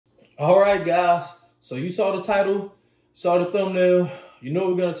All right, guys. So you saw the title, saw the thumbnail. You know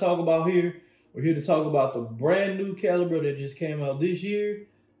what we're going to talk about here. We're here to talk about the brand new caliber that just came out this year,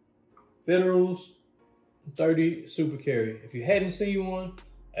 Federal's 30 Super Carry. If you hadn't seen one,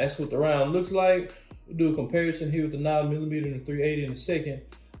 that's what the round looks like. We'll do a comparison here with the 9mm and the 380 in a second.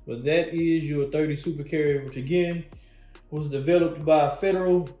 But that is your 30 Super Carry, which again was developed by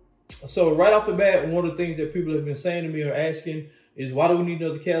Federal. So right off the bat, one of the things that people have been saying to me or asking is, why do we need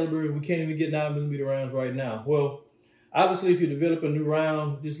another caliber? We can't even get 9mm rounds right now. Well, obviously, if you develop a new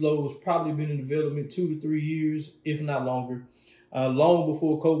round, this load has probably been in development 2 to 3 years, if not longer. Long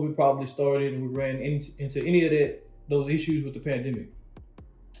before COVID probably started and we ran into any of those issues with the pandemic.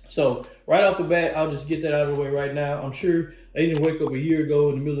 So right off the bat, I'll just get that out of the way right now. I'm sure they didn't wake up a year ago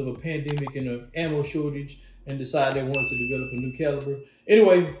in the middle of a pandemic and an ammo shortage and decide they wanted to develop a new caliber.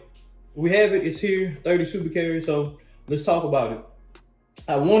 Anyway, we have it. It's here, 30 Super Carry. So let's talk about it.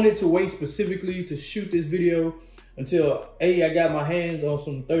 I wanted to wait specifically to shoot this video until I got my hands on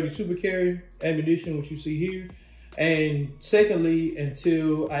some 30 Super Carry ammunition, which you see here. And secondly,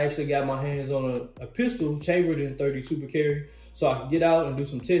 until I actually got my hands on a pistol chambered in 30 Super Carry, so I could get out and do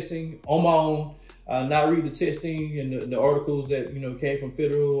some testing on my own, not read the testing and the articles that came from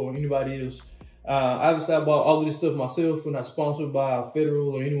Federal or anybody else. Obviously, I bought all of this stuff myself. We're not sponsored by Federal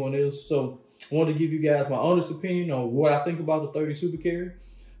or anyone else. So I wanted to give you guys my honest opinion on what I think about the 30 Super Carry.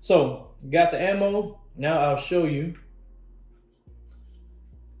 So got the ammo. Now I'll show you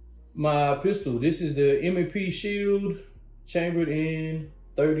my pistol. This is the M&P Shield chambered in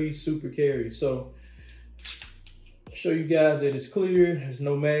 30 Super Carry. So I'll show you guys that it's clear. There's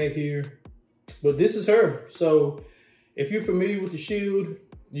no mag here, but this is her. So if you're familiar with the Shield,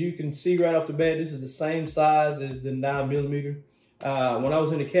 you can see right off the bat, this is the same size as the 9mm. When I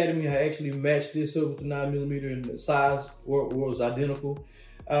was in the academy, I actually matched this up with the 9mm and the size was identical.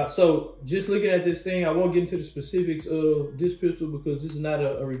 So just looking at this thing, I won't get into the specifics of this pistol because this is not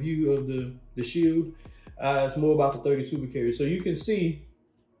a review of the Shield. It's more about the 30 Super Carry. So you can see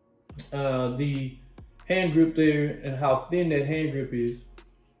the hand grip there and how thin that hand grip is.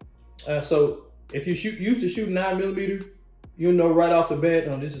 So if you used to shoot 9mm, you'll know right off the bat,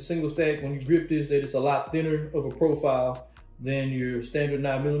 this is single stack, when you grip this, that it's a lot thinner of a profile than your standard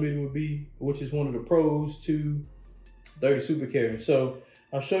 9mm would be, which is one of the pros to 30 Super Carry. So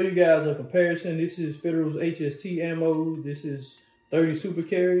I'll show you guys a comparison. This is Federal's HST ammo. This is 30 Super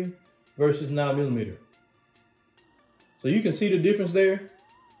Carry versus 9mm. So you can see the difference there.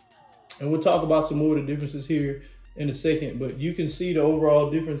 And we'll talk about some more of the differences here in a second, but you can see the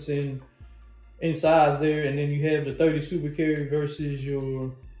overall difference in size there. And then you have the 30 Super Carry versus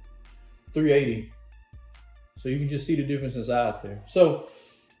your 380. So you can just see the difference in size there. So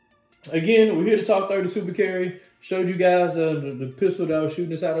again, we're here to talk 30 Super Carry. Showed you guys the pistol that I was shooting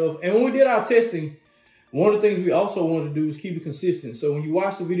this out of. And when we did our testing, one of the things we also wanted to do is keep it consistent. So when you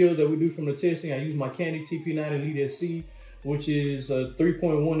watch the videos that we do from the testing, I use my Candy TP9 Elite SC, which is a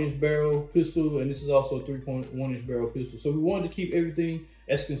 3.1 inch barrel pistol. And this is also a 3.1 inch barrel pistol. So we wanted to keep everything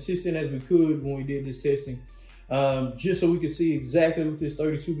as consistent as we could when we did this testing, just so we could see exactly what this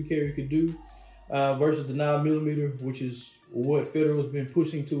 30 Super Carry could do versus the 9mm, which is what Federal's been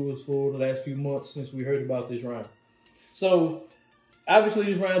pushing to us for the last few months since we heard about this round. So obviously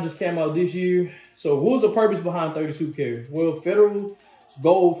this round just came out this year. So what was the purpose behind 30 Super Carry? Well, Federal's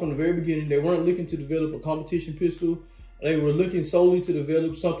goal from the very beginning, they weren't looking to develop a competition pistol. They were looking solely to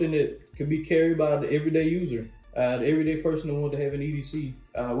develop something that could be carried by the everyday user, the everyday person that wanted to have an EDC,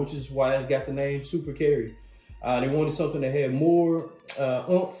 which is why it got the name Super Carry. They wanted something that had more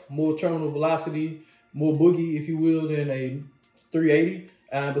oomph, more terminal velocity, more boogie, if you will, than a 380,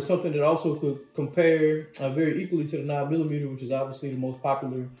 but something that also could compare very equally to the 9mm, which is obviously the most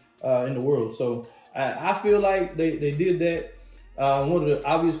popular in the world. So I feel like they did that. One of the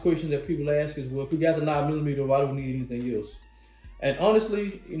obvious questions that people ask is, well, if we got the 9mm, why do we need anything else? And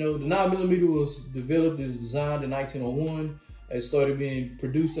honestly, the 9mm was developed, it was designed in 1901. It started being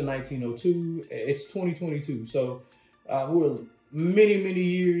produced in 1902. It's 2022. So we're many, many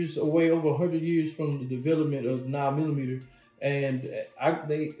years away, over 100 years from the development of 9mm. And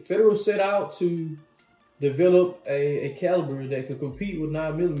Federal set out to develop a caliber that could compete with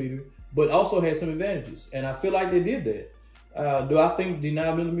 9mm, but also had some advantages. And I feel like they did that. Do I think the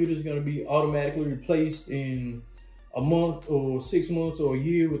 9mm is going to be automatically replaced in a month or 6 months or a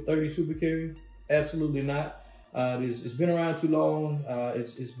year with 30 Super Carry? Absolutely not. It's been around too long.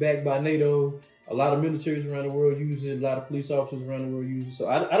 It's backed by NATO. A lot of militaries around the world use it. A lot of police officers around the world use it. So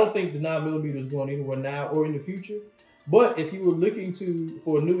I don't think the 9mm is going anywhere now or in the future. But if you were looking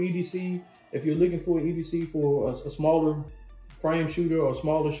for a new EDC, if you're looking for an EDC for a smaller frame shooter or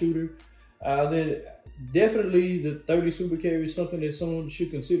smaller shooter, then definitely the 30 Super Carry is something that someone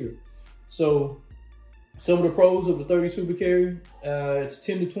should consider. So some of the pros of the 30 Super Carry, it's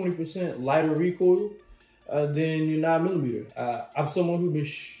 10 to 20% lighter recoil than your 9mm. I'm someone who's been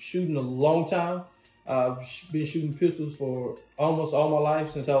shooting a long time. I've been shooting pistols for almost all my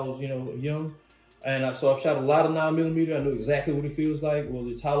life since I was, young. And so I've shot a lot of 9mm. I know exactly what it feels like. Well,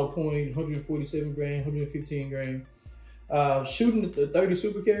 it's hollow point, 147 grain, 115 grain. Shooting the 30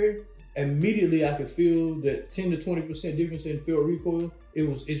 Super Carry, immediately I could feel that 10 to 20% difference in field recoil.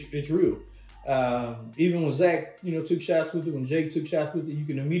 It's real. Even when Zach, took shots with it, when Jake took shots with it, you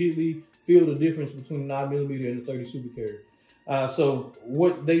can immediately feel the difference between the 9mm and the 30 Super Carry. So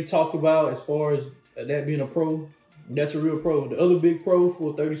what they talked about as far as that being a pro, that's a real pro. The other big pro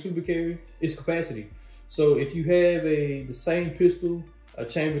for 30 Super Carry is capacity. So if you have the same pistol,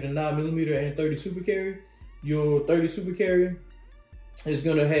 chambered in 9mm and 30 Super Carry, your 30 Super Carry is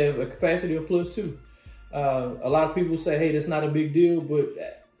gonna have a capacity of +2. A lot of people say, hey, that's not a big deal, but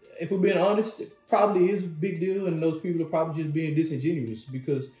if we're being honest, it probably is a big deal, and those people are probably just being disingenuous,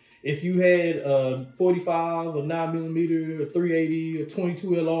 because if you had a 45, a 9mm, a 380, a 22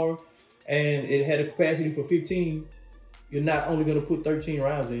 LR, and it had a capacity for 15, you're not only going to put 13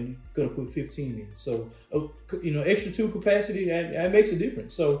 rounds in, you're going to put 15 in. So, extra 2 capacity, that makes a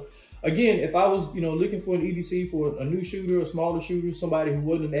difference. So, again, if I was, looking for an EDC for a new shooter, a smaller shooter, somebody who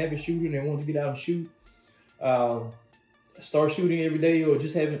wasn't an avid shooter and they wanted to get out and shoot, start shooting every day, or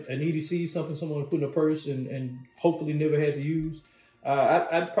just having an EDC, something someone put in a purse and hopefully never had to use,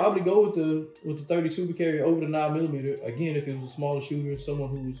 I'd probably go with the 30 Super Carry over the 9mm. Again, if it was a smaller shooter,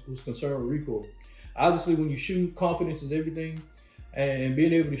 someone who's concerned with recoil. Obviously, when you shoot, confidence is everything, and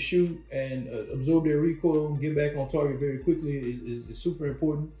being able to shoot and absorb their recoil and get back on target very quickly is super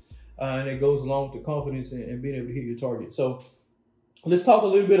important, and it goes along with the confidence and being able to hit your target. So let's talk a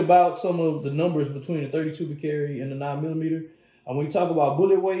little bit about some of the numbers between the 30 Super Carry and the 9mm. When you talk about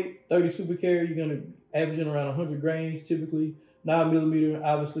bullet weight, 30 Super Carry, you're going to averaging around 100 grains typically. 9mm,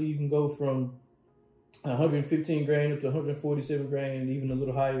 obviously, you can go from 115 grain up to 147 grain, even a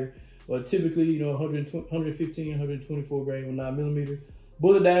little higher. But typically, 115, 124 grain with 9mm.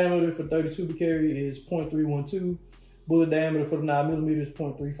 Bullet diameter for 30 Super Carry is 0.312. Bullet diameter for the 9mm is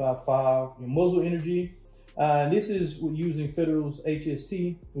 0.355. Your muzzle energy, this is using Federal's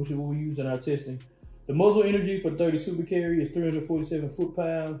HST, which is what we use in our testing. The muzzle energy for 30 Super Carry is 347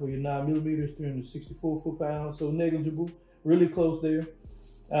 foot-pounds, where your 9mm is 364 foot-pounds, so negligible. Really close there.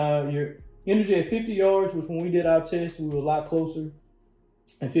 Your energy at 50 yards, which when we did our test, we were a lot closer.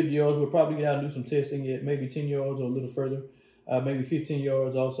 At 50 yards, we'll probably get out and do some testing at maybe 10 yards or a little further, maybe 15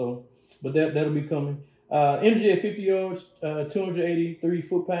 yards also, but that'll be coming. Energy at 50 yards, 283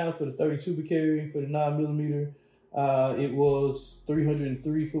 foot-pounds for the 30 Super Carry. For the 9mm, it was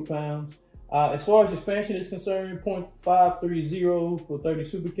 303 foot-pounds. As far as expansion is concerned, 0.530 for 30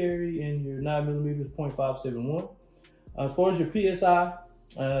 Super Carry, and your 9mm is 0.571. As far as your PSI,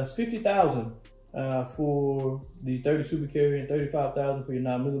 it's 50,000 for the 30 Super Carry and 35,000 for your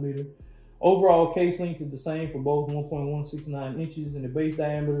 9mm. Overall case length is the same for both, 1.169 inches, and the base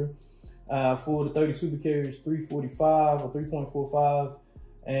diameter for the 30 Super Carry is 345 or 3.45,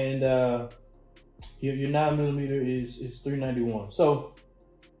 and your 9mm is 391. So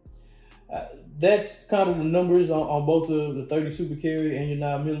that's kind of the numbers on both the 30 Super Carry and your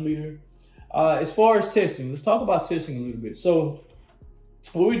 9mm. As far as testing, let's talk about testing a little bit. So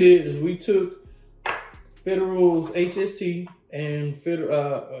what we did is we took Federal's HST and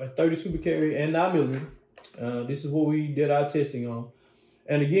 30 Super Carry and 9mm. This is what we did our testing on.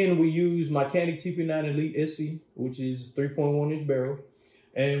 And again, we used Mechanic TP9 Elite SC, which is 3.1 inch barrel.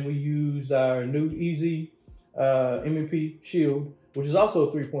 And we used our new EZ M&P Shield, which is also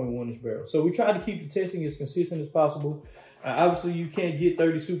a 3.1 inch barrel. So we tried to keep the testing as consistent as possible. Obviously, you can't get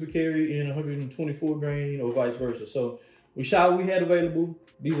 30 Super Carry in 124 grain or vice versa. So we shot what we had available.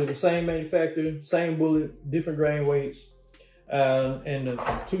 These are the same manufacturer, same bullet, different grain weights, and the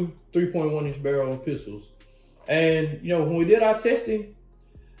two 3.1 inch barrel pistols. And when we did our testing,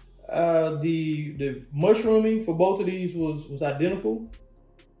 the mushrooming for both of these was identical,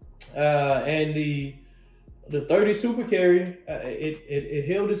 and the 30 Super Carry, it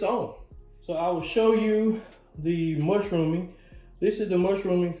held its own. So I will show you the mushrooming. This is the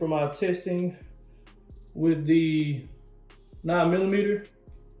mushrooming from our testing with the 9mm.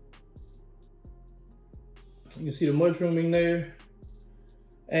 You can see the mushrooming there.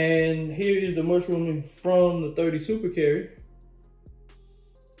 And here is the mushrooming from the 30 Super Carry.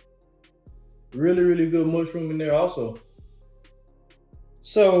 Really, really good mushrooming there also.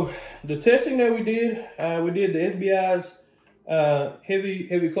 So the testing that we did the FBI's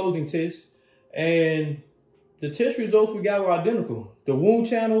heavy clothing test, and the test results we got were identical. The wound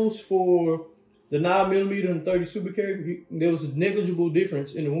channels for the 9mm and 30 super carry, there was a negligible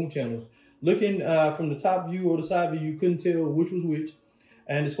difference in the wound channels. Looking from the top view or the side view, you couldn't tell which was which.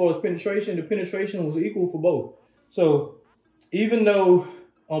 And as far as penetration, the penetration was equal for both. So even though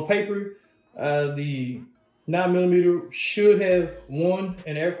on paper, the 9mm should have won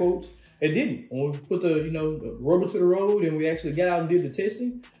in air quotes, it didn't. When we put the rubber to the road and we actually got out and did the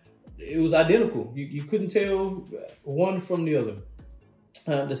testing, it was identical. You couldn't tell one from the other.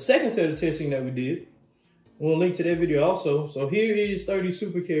 The second set of testing that we did, we'll link to that video also. So here is 30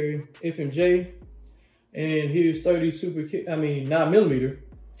 super carry FMJ, and here's 9mm,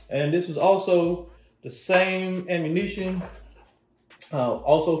 and this is also the same ammunition,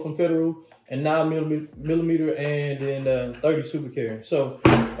 also from Federal, and 9mm, and then 30 super carry. So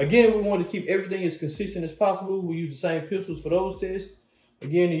again, we want to keep everything as consistent as possible. We use the same pistols for those tests.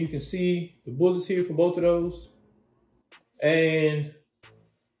 Again, you can see the bullets here for both of those, and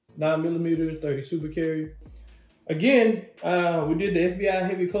 9mm, 30 super carry. Again, we did the FBI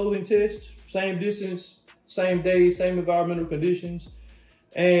heavy clothing test, same distance, same day, same environmental conditions,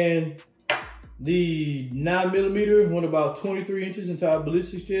 and the 9mm went about 23 inches into our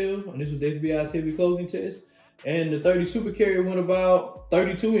ballistics gel, and this was the FBI's heavy clothing test. And the 30 super carry went about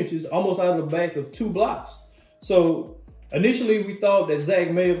 32 inches, almost out of the back of 2 blocks. So initially, we thought that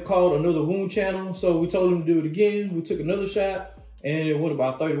Zach may have caught another wound channel, so we told him to do it again. We took another shot, and it went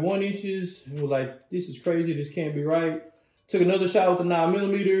about 31 inches. And we're like, this is crazy, this can't be right. Took another shot with the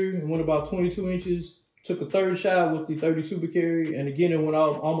 9mm, and went about 22 inches. Took a third shot with the 30 super carry, and again, it went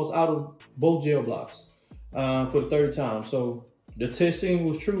almost out of both gel blocks for the third time. So the testing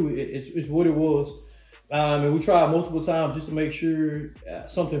was true, it's what it was. And we tried multiple times just to make sure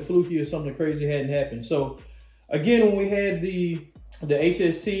something fluky or something crazy hadn't happened. So again, when we had the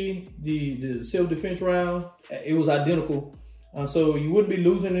HST, the self-defense round, it was identical. So you wouldn't be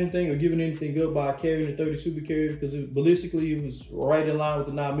losing anything or giving anything up by carrying the 30 super carry, because ballistically it was right in line with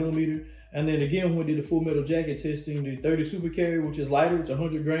the 9mm. And then again, when we did the full metal jacket testing, the 30 super carry, which is lighter, it's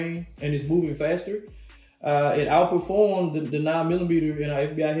 100 grain, and it's moving faster. It outperformed the 9mm in our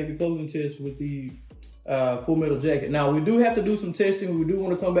FBI heavy clothing test with the full metal jacket. Now, we do have to do some testing. We do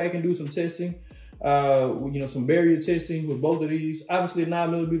want to come back and do some testing. Some barrier testing with both of these. Obviously, the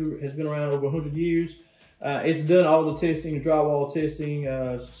 9mm has been around over 100 years. It's done all the testing, drywall testing,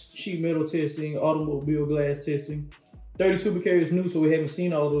 sheet metal testing, automobile glass testing. 30 super carry is new, so we haven't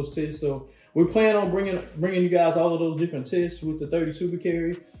seen all of those tests. So we plan on bringing you guys all of those different tests with the 30 super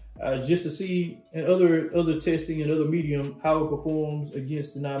carry, just to see in other testing and other medium how it performs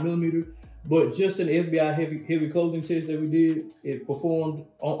against the 9mm. But just in the FBI heavy clothing test that we did, it performed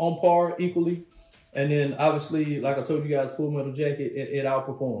on par equally. And then obviously, like I told you guys, full metal jacket, it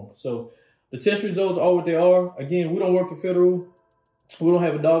outperformed. So the test results are what they are. Again, we don't work for Federal. We don't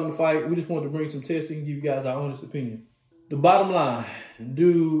have a dog in the fight. We just wanted to bring some testing and give you guys our honest opinion. The bottom line,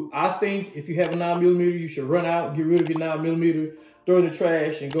 I think if you have a 9mm, you should run out, get rid of your 9mm, throw it in the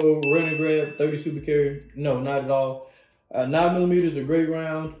trash, and go run and grab 30 super carry? No, not at all. 9mm is a great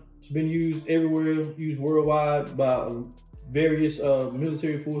round. It's been used everywhere, used worldwide by various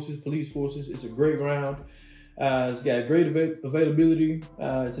military forces, police forces. It's a great round. It's got great availability.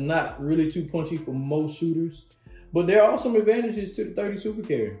 It's not really too punchy for most shooters, but there are some advantages to the 30 super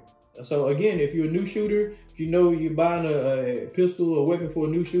carry. So again, if you're a new shooter, if you know you're buying a pistol or weapon for a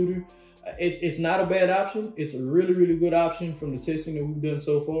new shooter, it's not a bad option. It's a really, really good option from the testing that we've done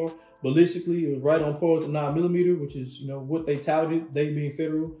so far. Ballistically, it was right on par with the 9mm, which is what they touted, they being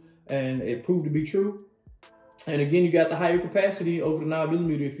Federal, and it proved to be true. And again, you got the higher capacity over the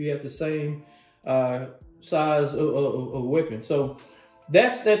 9mm if you have the same size of weapon. So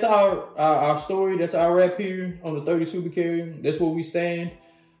that's our story. That's our wrap here on the 30 super carry. That's where we stand.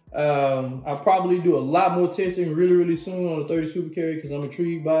 I'll probably do a lot more testing really, really soon on the 30 super carry because I'm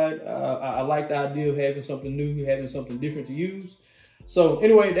intrigued by it. I like the idea of having something new, having something different to use. So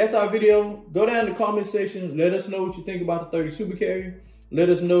anyway, that's our video. Go down in the comment section. Let us know what you think about the 30 super carry. Let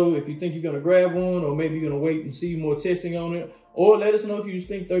us know if you think you're going to grab one, or maybe you're going to wait and see more testing on it. Or let us know if you just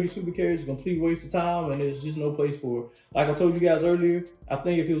think 30 super carry is a complete waste of time and there's just no place for it. Like I told you guys earlier, I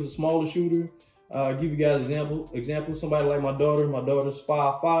think if it was a smaller shooter, give you guys example, somebody like my daughter. My daughter's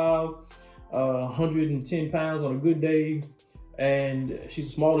 5'5", 110 pounds on a good day, and she's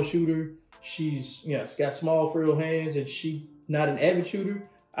a smaller shooter. She's got small, frail hands, and she's not an avid shooter.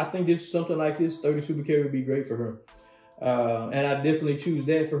 I think something like this 30 super carry would be great for her. And I definitely choose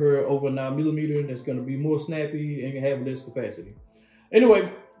that for her over 9mm. That's going to be more snappy and have less capacity. Anyway,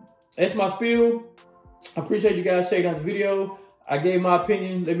 that's my spiel. I appreciate you guys checking out the video. I gave my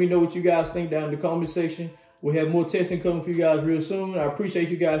opinion. Let me know what you guys think down in the comment section. We'll have more testing coming for you guys real soon. I appreciate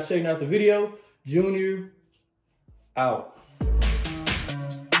you guys checking out the video. Junior, out.